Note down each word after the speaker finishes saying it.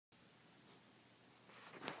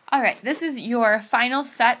Alright, this is your final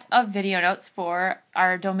set of video notes for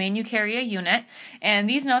our domain eukarya unit, and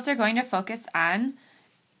these notes are going to focus on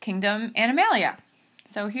kingdom Animalia.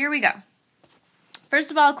 So here we go.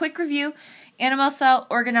 First of all, a quick review, animal cell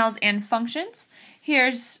organelles and functions.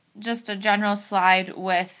 Here's just a general slide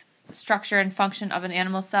with structure and function of an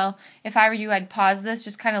animal cell. If I were you, I'd pause this,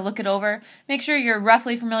 just kind of look it over. Make sure you're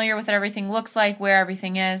roughly familiar with what everything looks like, where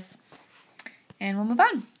everything is. And we'll move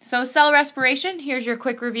on. So cell respiration, here's your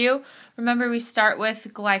quick review. Remember, we start with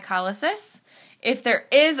glycolysis. If there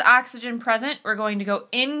is oxygen present, we're going to go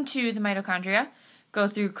into the mitochondria, go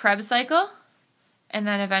through Krebs cycle, and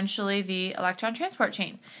then eventually the electron transport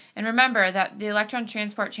chain. And remember that the electron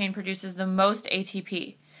transport chain produces the most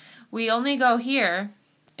ATP. We only go here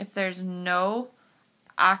if there's no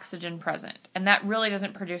oxygen present, and that really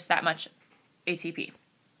doesn't produce that much ATP.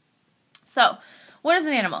 So, what is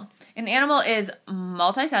an animal? An animal is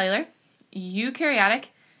multicellular, eukaryotic,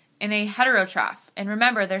 and a heterotroph. And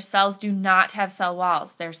remember, their cells do not have cell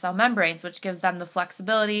walls. They're cell membranes, which gives them the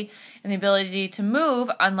flexibility and the ability to move,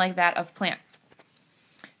 unlike that of plants.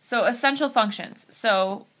 So essential functions.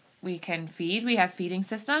 So we can feed. We have feeding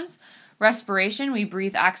systems. Respiration. We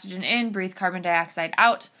breathe oxygen in, breathe carbon dioxide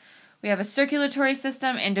out. We have a circulatory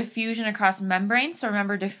system and diffusion across membranes. So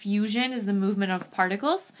remember, diffusion is the movement of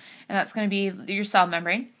particles, and that's going to be your cell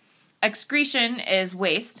membrane. Excretion is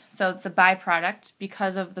waste, so it's a byproduct.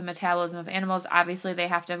 Because of the metabolism of animals, obviously they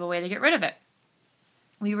have to have a way to get rid of it.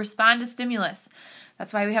 We respond to stimulus.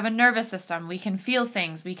 That's why we have a nervous system. We can feel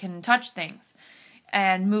things, we can touch things.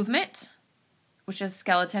 And movement, which is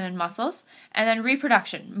skeleton and muscles. And then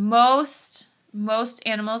reproduction. Most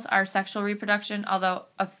animals are sexual reproduction, although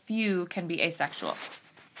a few can be asexual.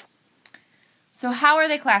 So how are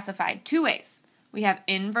they classified? Two ways. We have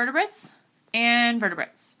invertebrates and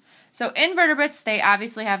vertebrates. So invertebrates, they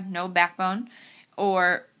obviously have no backbone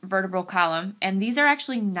or vertebral column, and these are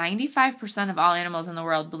actually 95% of all animals in the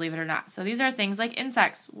world, believe it or not. So these are things like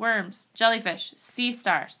insects, worms, jellyfish, sea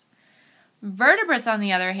stars. Vertebrates, on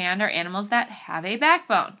the other hand, are animals that have a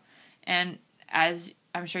backbone, and as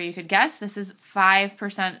I'm sure you could guess, this is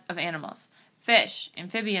 5% of animals. Fish,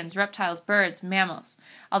 amphibians, reptiles, birds, mammals.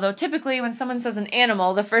 Although typically when someone says an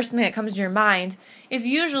animal, the first thing that comes to your mind is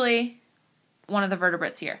usually one of the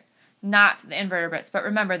vertebrates here, not the invertebrates. But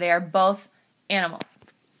remember, they are both animals.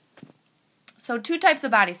 So two types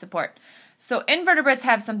of body support. So invertebrates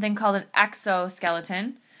have something called an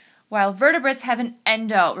exoskeleton, while vertebrates have an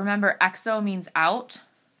endo. Remember, exo means out,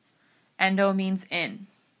 endo means in.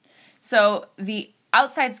 So the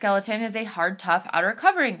outside skeleton is a hard, tough outer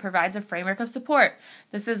covering, provides a framework of support.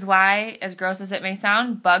 This is why, as gross as it may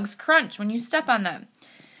sound, bugs crunch when you step on them.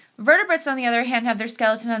 Vertebrates, on the other hand, have their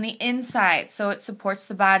skeleton on the inside, so it supports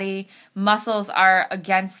the body. Muscles are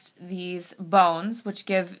against these bones, which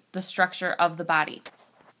give the structure of the body.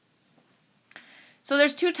 So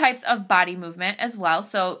there's two types of body movement as well.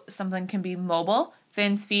 So something can be mobile,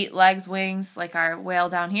 fins, feet, legs, wings, like our whale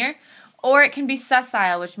down here, or it can be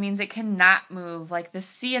sessile, which means it cannot move, like the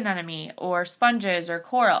sea anemone or sponges or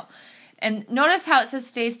coral. And notice how it says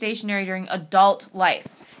stay stationary during adult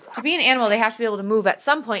life. To be an animal, they have to be able to move at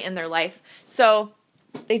some point in their life, so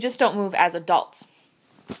they just don't move as adults.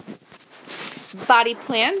 Body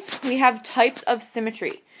plans, we have types of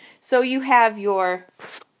symmetry. So you have your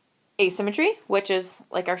asymmetry, which is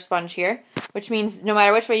like our sponge here, which means no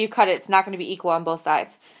matter which way you cut it, it's not going to be equal on both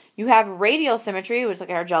sides. You have radial symmetry, which is like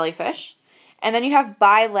our jellyfish, and then you have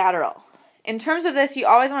bilateral. In terms of this, you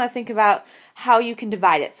always want to think about how you can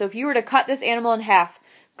divide it. So if you were to cut this animal in half,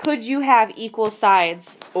 could you have equal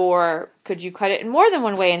sides, or could you cut it in more than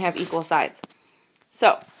one way and have equal sides?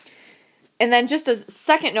 So, and then just a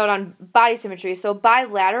second note on body symmetry. So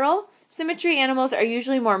bilateral symmetry animals are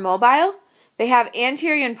usually more mobile. They have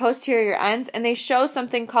anterior and posterior ends, and they show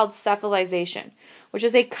something called cephalization, which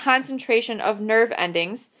is a concentration of nerve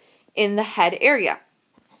endings in the head area.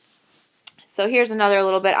 So here's another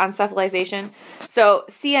little bit on cephalization. So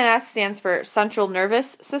CNS stands for central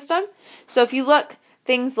nervous system. So if you look,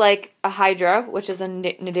 things like a hydra, which is a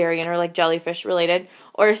cnidarian or like jellyfish related,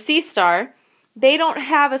 or a sea star, they don't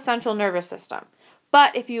have a central nervous system.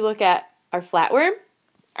 But if you look at our flatworm,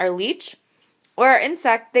 our leech, or our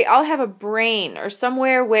insect, they all have a brain or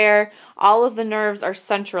somewhere where all of the nerves are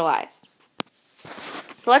centralized.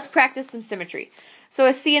 So let's practice some symmetry. So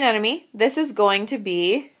a sea anemone, this is going to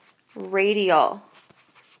be radial.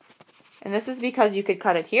 And this is because you could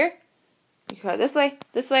cut it here. You cut it this way,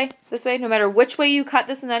 this way, this way. No matter which way you cut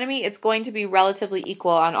this anemone, it's going to be relatively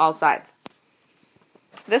equal on all sides.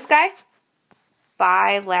 This guy,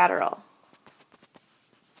 bilateral.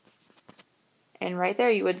 And right there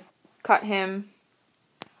you would cut him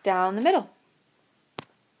down the middle.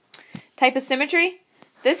 Type of symmetry.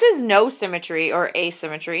 This is no symmetry or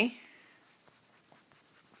asymmetry.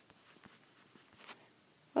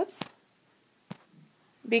 Whoops.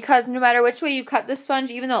 Because no matter which way you cut the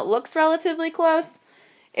sponge, even though it looks relatively close,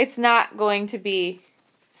 it's not going to be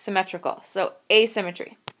symmetrical. So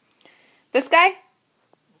asymmetry. This guy,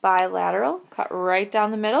 bilateral, cut right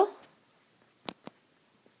down the middle.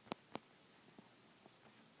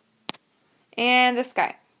 And this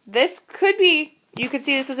guy. This could be, you could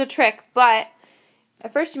see this as a trick, but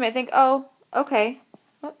at first you might think, oh, okay,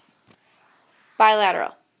 whoops,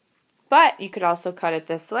 bilateral. But you could also cut it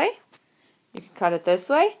this way. You could cut it this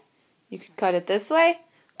way. You could cut it this way.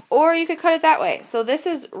 Or you could cut it that way. So this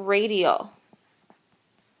is radial.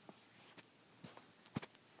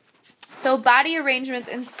 So body arrangements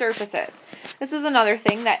and surfaces. This is another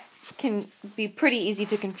thing that can be pretty easy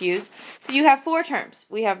to confuse. So you have 4 terms.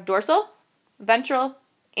 We have dorsal, ventral,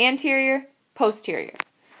 anterior, posterior.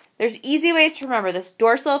 There's easy ways to remember this.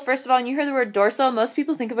 Dorsal, first of all, when you hear the word dorsal, most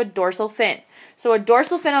people think of a dorsal fin. So a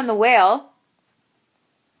dorsal fin on the whale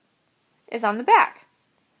is on the back.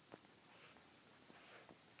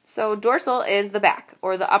 So dorsal is the back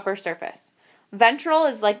or the upper surface. Ventral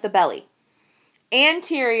is like the belly.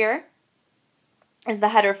 Anterior is the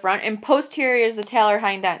head or front, and posterior is the tail or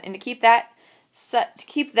hind end. And to keep that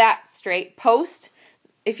straight, post,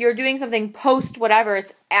 if you're doing something post whatever,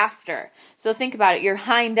 it's after. So think about it. Your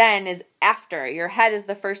hind end is after. Your head is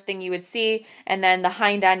the first thing you would see, and then the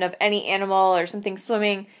hind end of any animal or something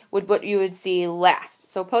swimming would what you would see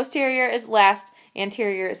last. So posterior is last,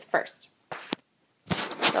 anterior is first.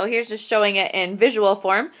 So here's just showing it in visual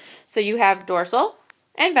form. So you have dorsal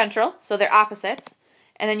and ventral, so they're opposites.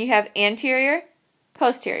 And then you have anterior,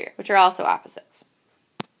 posterior, which are also opposites.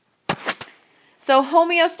 So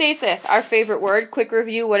homeostasis, our favorite word. Quick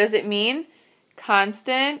review, what does it mean?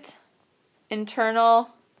 Constant internal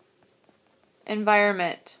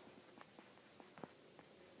environment.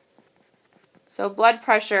 So blood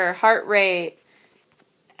pressure, heart rate,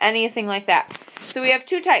 anything like that. So we have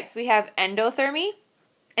 2 types. We have endothermy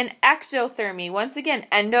and ectothermy. Once again,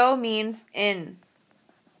 endo means in.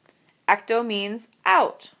 Ecto means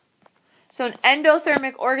out. So an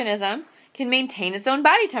endothermic organism can maintain its own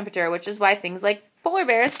body temperature, which is why things like polar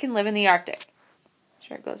bears can live in the Arctic.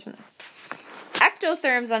 Sure, it goes from this.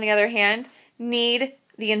 Ectotherms, on the other hand, need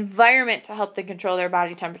the environment to help them control their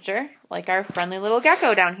body temperature, like our friendly little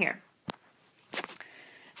gecko down here.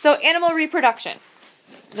 So animal reproduction.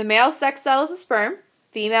 The male sex cell is a sperm.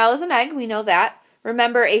 Female is an egg. We know that.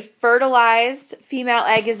 Remember, a fertilized female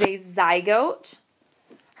egg is a zygote.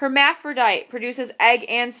 Hermaphrodite produces egg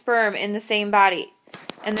and sperm in the same body.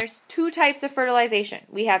 And there's 2 types of fertilization.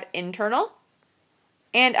 We have internal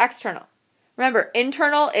and external. Remember,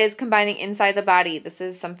 internal is combining inside the body. This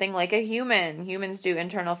is something like a human. Humans do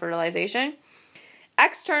internal fertilization.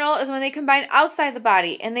 External is when they combine outside the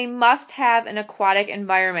body, and they must have an aquatic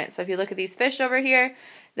environment. So if you look at these fish over here,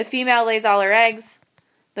 the female lays all her eggs.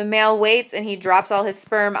 The male waits, and he drops all his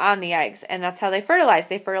sperm on the eggs, and that's how they fertilize.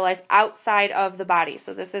 They fertilize outside of the body.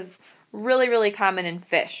 So this is really, really common in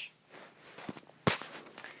fish.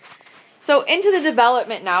 So into the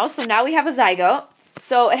development now. So now we have a zygote.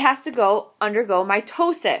 So it has to undergo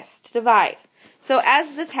mitosis to divide. So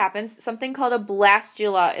as this happens, something called a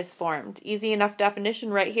blastula is formed. Easy enough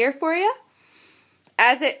definition right here for you.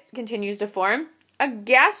 As it continues to form, a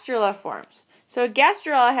gastrula forms. So a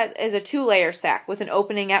gastrula is a 2-layer sac with an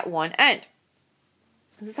opening at one end.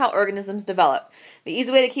 This is how organisms develop. The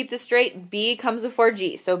easy way to keep this straight, B comes before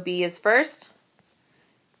G. So B is first,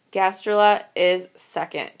 gastrula is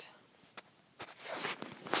second.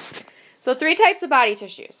 So 3 types of body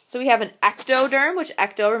tissues. So we have an ectoderm, which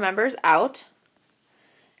ecto, remember, is out.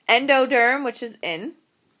 Endoderm, which is in.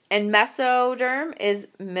 And mesoderm is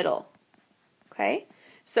middle. Okay?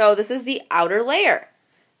 So this is the outer layer.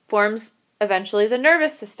 Forms eventually the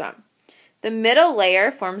nervous system. The middle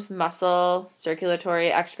layer forms muscle,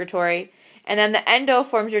 circulatory, excretory. And then the endo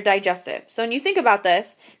forms your digestive. So when you think about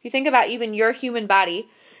this, if you think about even your human body,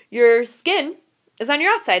 your skin is on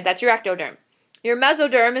your outside. That's your ectoderm. Your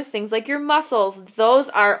mesoderm is things like your muscles. Those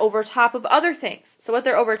are over top of other things. So what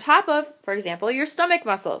they're over top of, for example, your stomach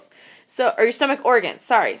muscles. Or your stomach organs,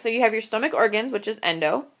 sorry. So you have your stomach organs, which is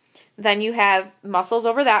endo. Then you have muscles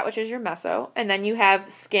over that, which is your meso. And then you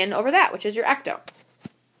have skin over that, which is your ecto.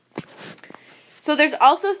 So there's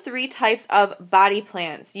also 3 types of body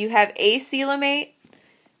plans. You have acoelomate,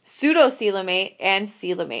 pseudocoelomate, and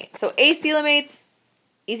coelomate. So acoelomates,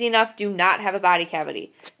 easy enough, do not have a body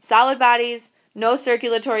cavity. Solid bodies, no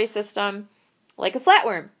circulatory system, like a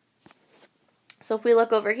flatworm. So if we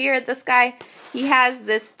look over here at this guy, he has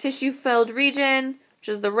this tissue-filled region, which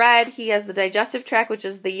is the red. He has the digestive tract, which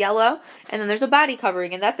is the yellow. And then there's a body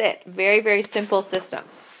covering, and that's it. Very, very simple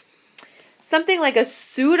systems. Something like a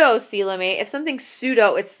pseudocoelomate, if something's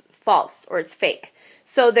pseudo, it's false or it's fake.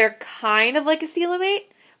 So they're kind of like a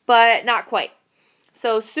coelomate, but not quite.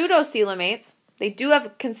 So pseudocoelomates, they do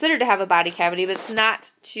have considered to have a body cavity, but it's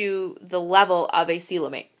not to the level of a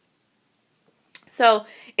coelomate. So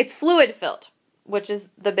it's fluid-filled, which is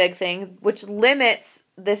the big thing, which limits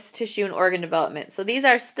this tissue and organ development. So these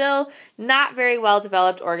are still not very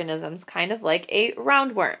well-developed organisms, kind of like a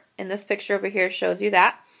roundworm. And this picture over here shows you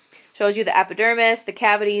that. Shows you the epidermis, the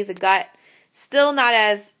cavity, the gut. Still not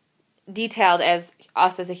as detailed as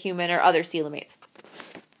us as a human or other coelomates.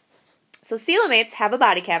 So coelomates have a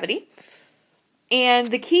body cavity. And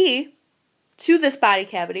the key to this body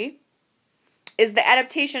cavity is the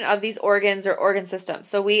adaptation of these organs or organ systems.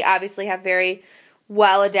 So we obviously have very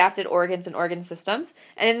well-adapted organs and organ systems.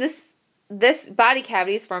 And in this body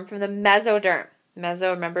cavity is formed from the mesoderm.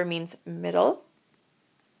 Meso, remember, means middle.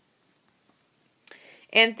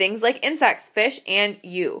 And things like insects, fish, and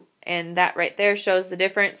you. And that right there shows the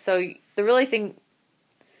difference. So the thing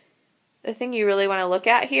you really want to look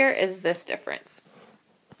at here is this difference.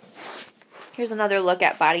 Here's another look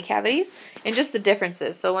at body cavities and just the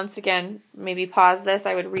differences. So once again, maybe pause this.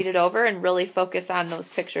 I would read it over and really focus on those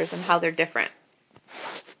pictures and how they're different.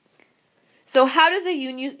 So how does a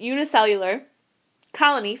unicellular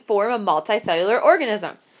colony form a multicellular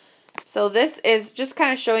organism? So this is just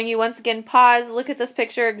kind of showing you, once again, pause, look at this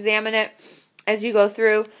picture, examine it as you go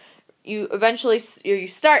through. You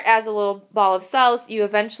start as a little ball of cells. You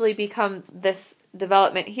eventually become this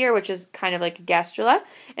development here, which is kind of like a gastrula,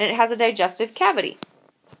 and it has a digestive cavity.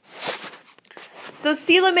 So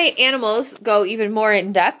coelomate animals go even more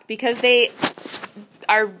in depth because they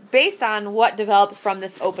are based on what develops from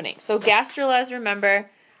this opening. So gastrulas, remember,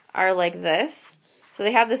 are like this. So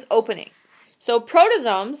they have this opening. So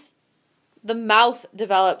protozoans, the mouth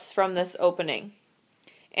develops from this opening.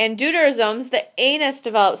 And deuterozomes, the anus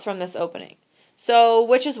develops from this opening. So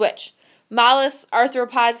which is which? Mollusks,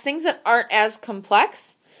 arthropods, things that aren't as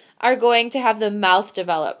complex are going to have the mouth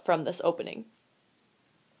develop from this opening.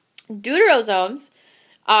 Deuterozomes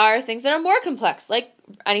are things that are more complex, like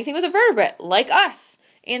anything with a vertebrate, like us,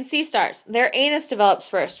 and sea stars. Their anus develops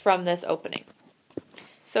first from this opening.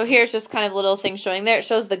 So here's just kind of little things showing there. It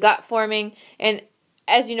shows the gut forming, and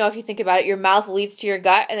as you know, if you think about it, your mouth leads to your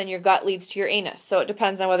gut, and then your gut leads to your anus. So it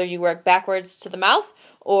depends on whether you work backwards to the mouth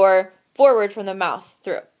or forward from the mouth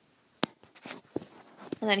through.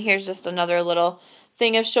 And then here's just another little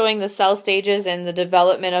thing of showing the cell stages and the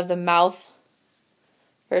development of the mouth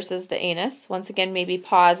versus the anus. Once again, maybe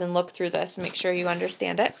pause and look through this and make sure you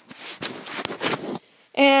understand it.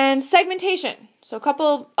 And segmentation. So a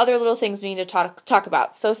couple other little things we need to talk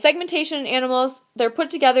about. So segmentation in animals, they're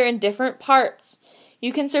put together in different parts.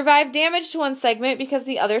 You can survive damage to one segment because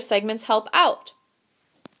the other segments help out.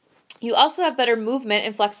 You also have better movement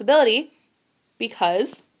and flexibility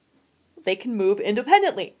because they can move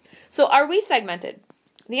independently. So are we segmented?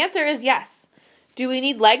 The answer is yes. Do we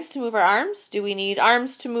need legs to move our arms? Do we need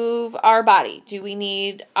arms to move our body? Do we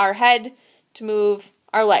need our head to move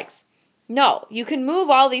our legs? No, you can move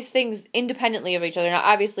all these things independently of each other. Now,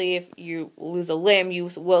 obviously, if you lose a limb, you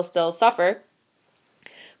will still suffer.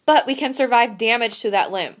 But we can survive damage to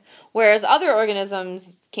that limb, whereas other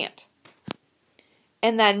organisms can't.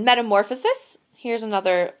 And then metamorphosis. Here's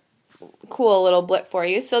another cool little blip for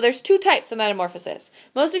you. So there's two types of metamorphosis.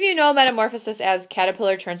 Most of you know metamorphosis as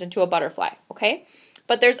caterpillar turns into a butterfly, okay?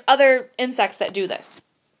 But there's other insects that do this.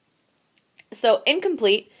 So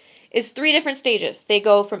incomplete is 3 different stages. They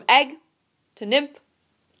go from egg to nymph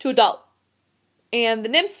to adult. And the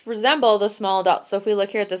nymphs resemble the small adults. So if we look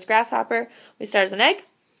here at this grasshopper, we start as an egg.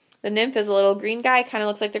 The nymph is a little green guy, kind of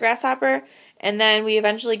looks like the grasshopper. And then we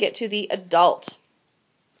eventually get to the adult.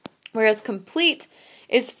 Whereas complete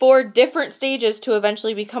is 4 different stages to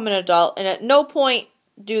eventually become an adult, and at no point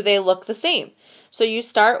do they look the same. So you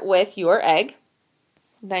start with your egg,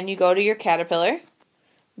 then you go to your caterpillar,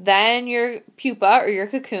 then your pupa or your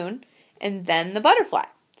cocoon, and then the butterfly.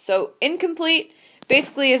 So incomplete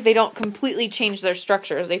basically is they don't completely change their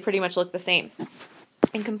structures. They pretty much look the same.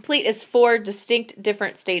 And complete is 4 distinct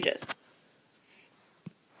different stages.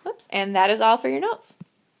 Oops, and that is all for your notes.